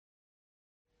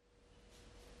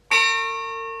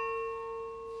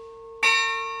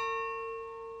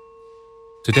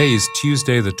Today is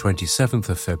Tuesday, the 27th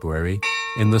of February,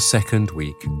 in the second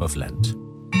week of Lent.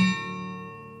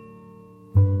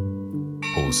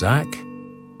 Paul Zach,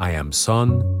 I Am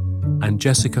Son, and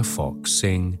Jessica Fox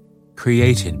sing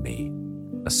Create in Me,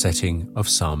 a setting of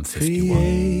Psalm 51.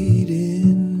 Create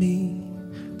in me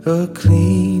a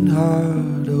clean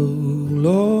heart, O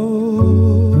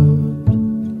Lord.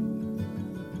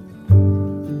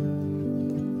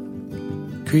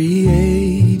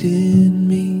 Create in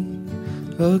me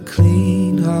a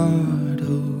clean heart,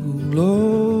 O Lord.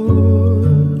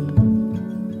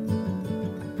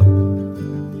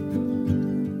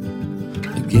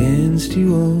 Against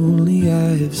you only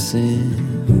I have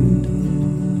sinned,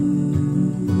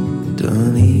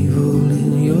 done evil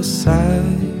in your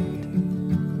sight,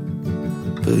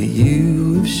 but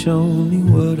you have shown me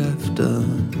what I've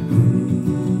done.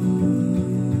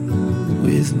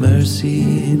 With mercy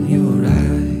in your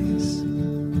eyes,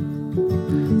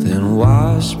 then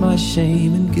wash my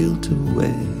shame and guilt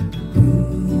away.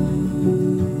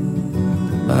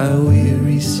 My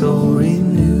weary soul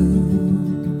renew,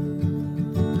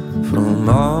 from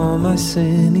all my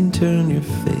sinning turn your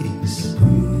face.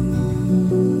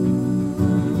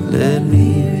 Let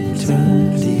me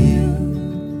return to you.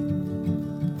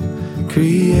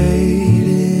 Create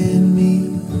in me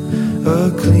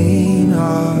a clean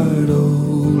heart, O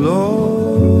Lord.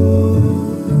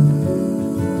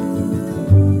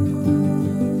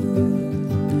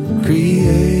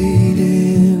 Create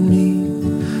in me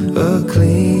a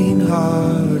clean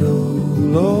heart, O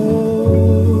Lord.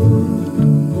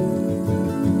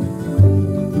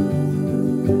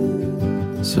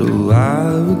 So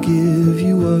I will give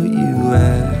you what you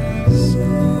ask,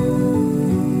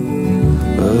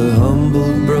 a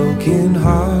humble, broken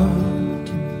heart,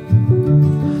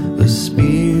 a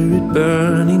spirit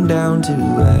burning down to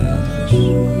ash.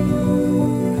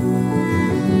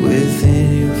 Within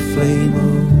your flame,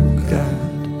 oh God,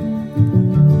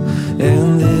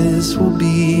 and this will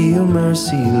be your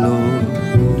mercy, Lord,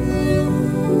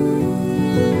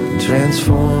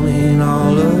 transforming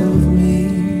all of me,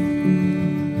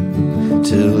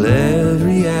 till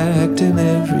every act and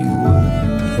every word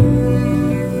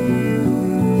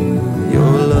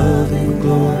your love and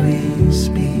glory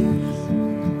speaks.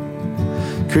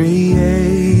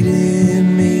 Create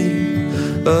in me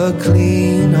a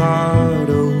clean heart,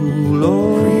 O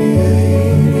Lord.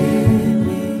 Create in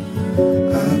me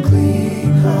a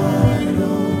clean heart, O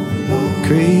Lord.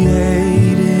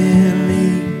 Create in me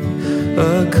a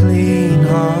clean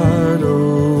heart, O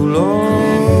Lord.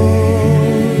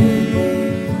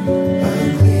 A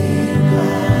clean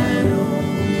heart, O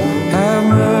Lord. Have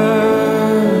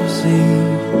mercy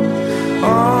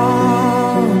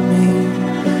on me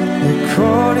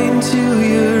according to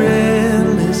your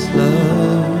endless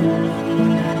love.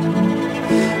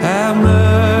 Have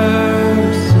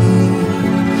mercy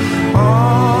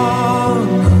on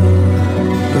me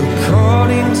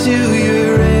according to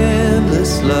your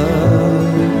endless love.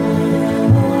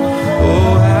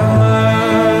 Oh, have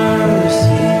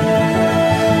mercy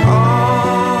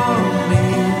on me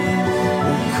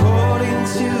according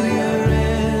to your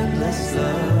endless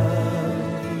love.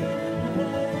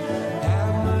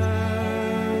 Have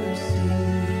mercy.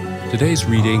 Today's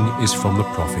reading is from the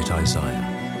prophet Isaiah.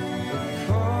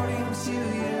 According to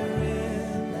your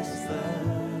endless love.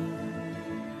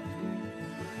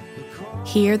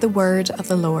 Hear the word of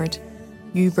the Lord,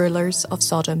 you rulers of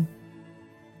Sodom.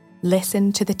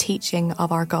 Listen to the teaching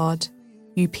of our God,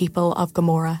 you people of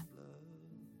Gomorrah.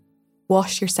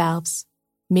 Wash yourselves,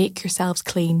 make yourselves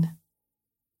clean.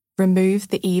 Remove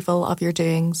the evil of your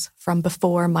doings from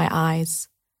before my eyes.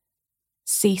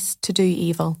 Cease to do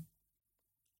evil.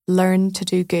 Learn to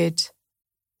do good.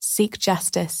 Seek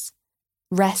justice.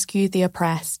 Rescue the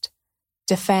oppressed.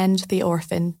 Defend the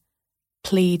orphan.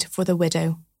 Plead for the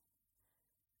widow.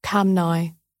 Come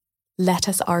now, let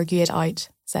us argue it out,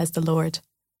 says the Lord.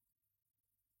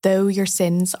 Though your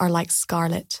sins are like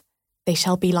scarlet, they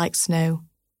shall be like snow.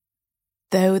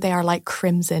 Though they are like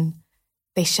crimson,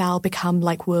 they shall become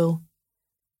like wool.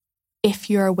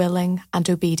 If you are willing and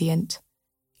obedient,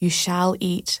 you shall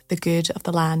eat the good of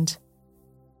the land.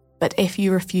 But if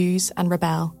you refuse and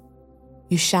rebel,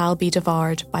 you shall be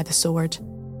devoured by the sword.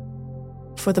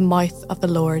 For the mouth of the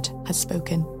Lord has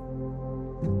spoken.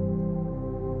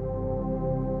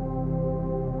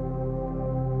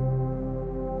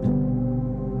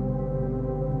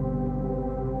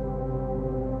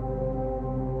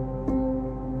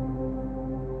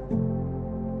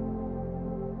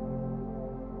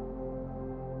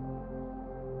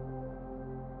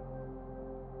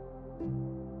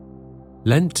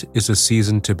 Lent is a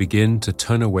season to begin to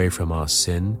turn away from our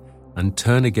sin and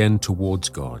turn again towards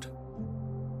God.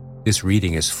 This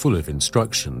reading is full of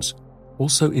instructions,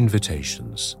 also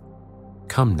invitations.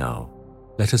 Come now,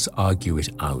 let us argue it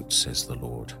out, says the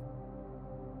Lord.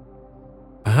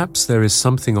 Perhaps there is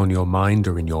something on your mind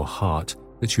or in your heart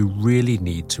that you really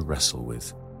need to wrestle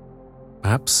with.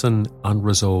 Perhaps an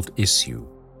unresolved issue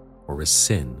or a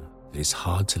sin that is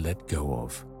hard to let go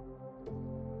of.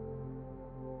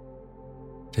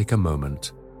 Take a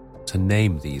moment to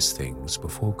name these things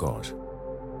before God.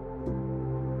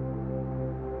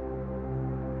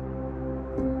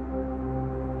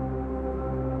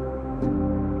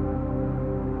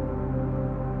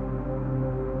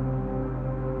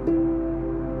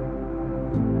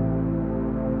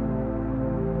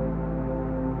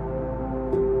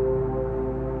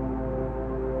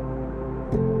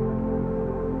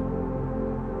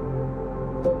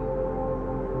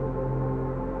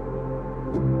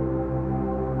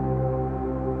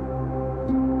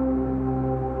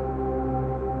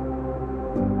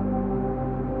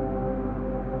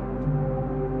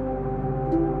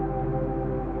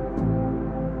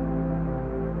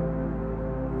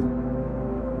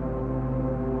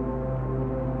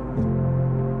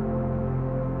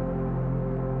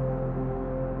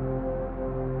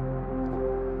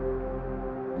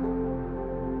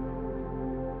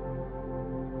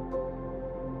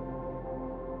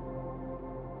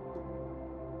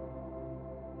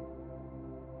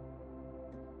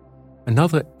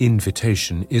 Another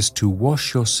invitation is to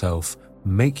wash yourself,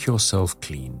 make yourself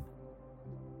clean.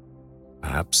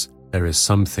 Perhaps there is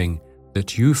something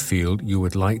that you feel you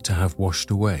would like to have washed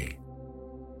away,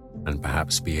 and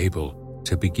perhaps be able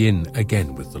to begin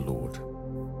again with the Lord.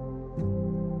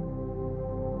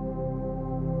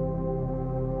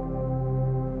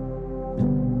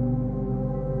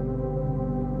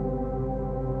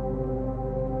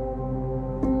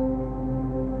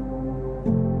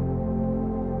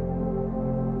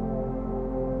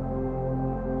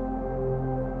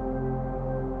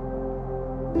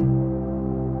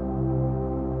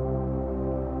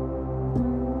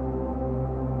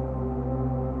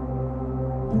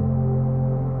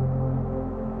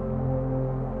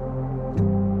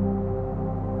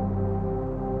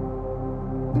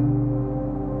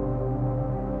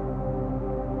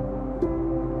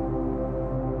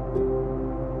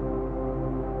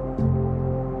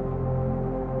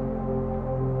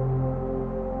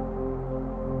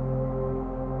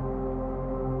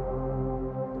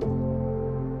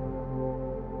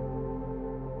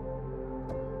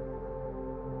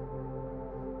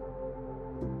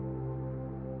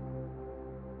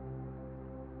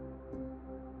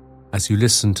 As you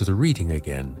listen to the reading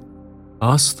again,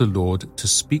 ask the Lord to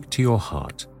speak to your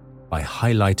heart by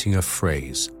highlighting a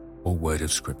phrase or word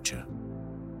of Scripture.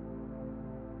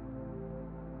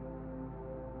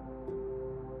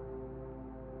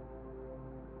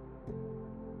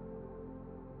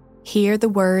 Hear the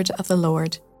word of the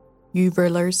Lord, you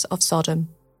rulers of Sodom.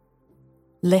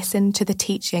 Listen to the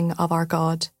teaching of our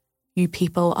God, you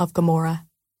people of Gomorrah.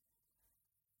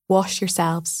 Wash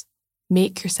yourselves,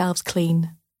 make yourselves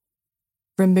clean.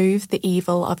 Remove the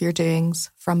evil of your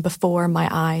doings from before my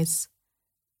eyes.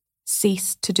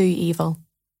 Cease to do evil.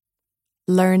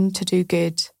 Learn to do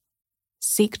good.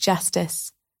 Seek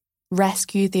justice.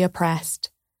 Rescue the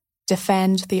oppressed.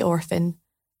 Defend the orphan.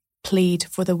 Plead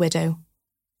for the widow.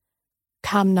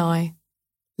 Come now,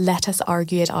 let us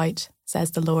argue it out,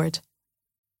 says the Lord.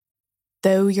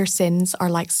 Though your sins are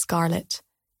like scarlet,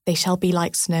 they shall be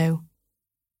like snow.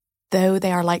 Though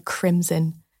they are like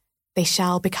crimson, they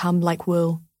shall become like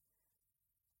wool.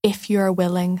 If you are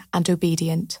willing and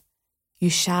obedient, you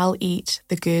shall eat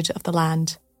the good of the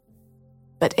land.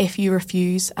 But if you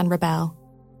refuse and rebel,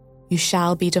 you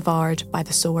shall be devoured by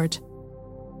the sword.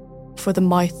 For the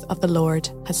mouth of the Lord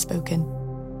has spoken.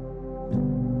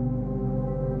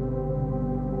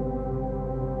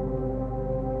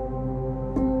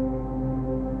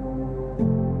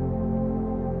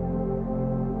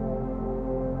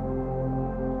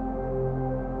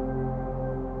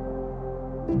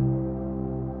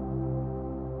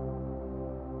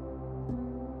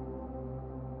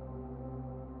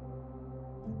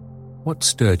 What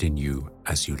stirred in you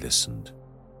as you listened?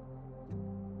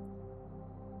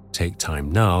 Take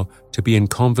time now to be in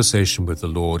conversation with the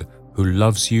Lord, who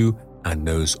loves you and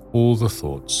knows all the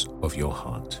thoughts of your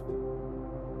heart.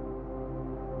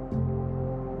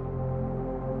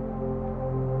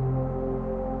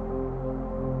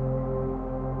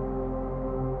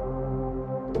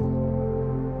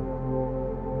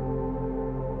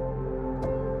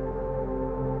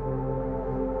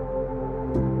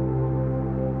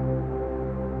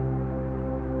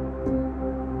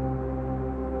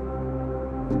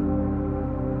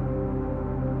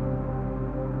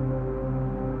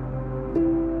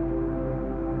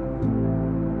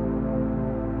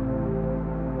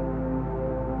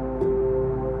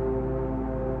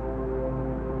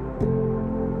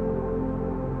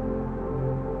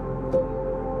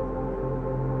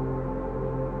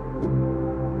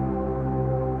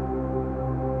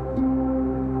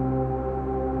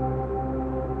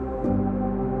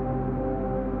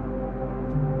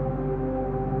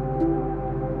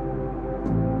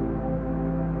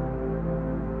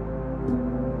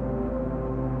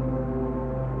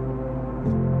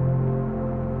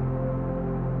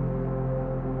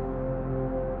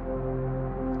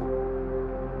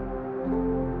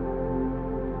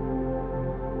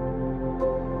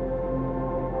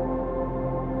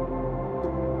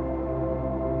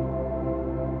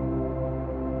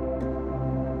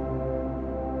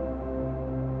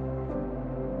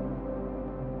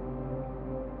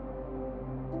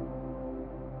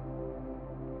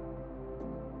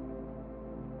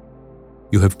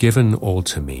 You have given all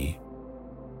to me.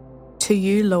 To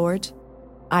you, Lord,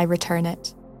 I return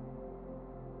it.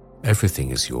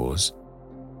 Everything is yours.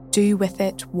 Do with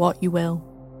it what you will.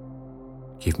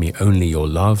 Give me only your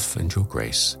love and your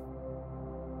grace.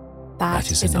 That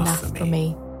is enough for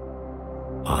me.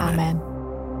 Amen. Amen.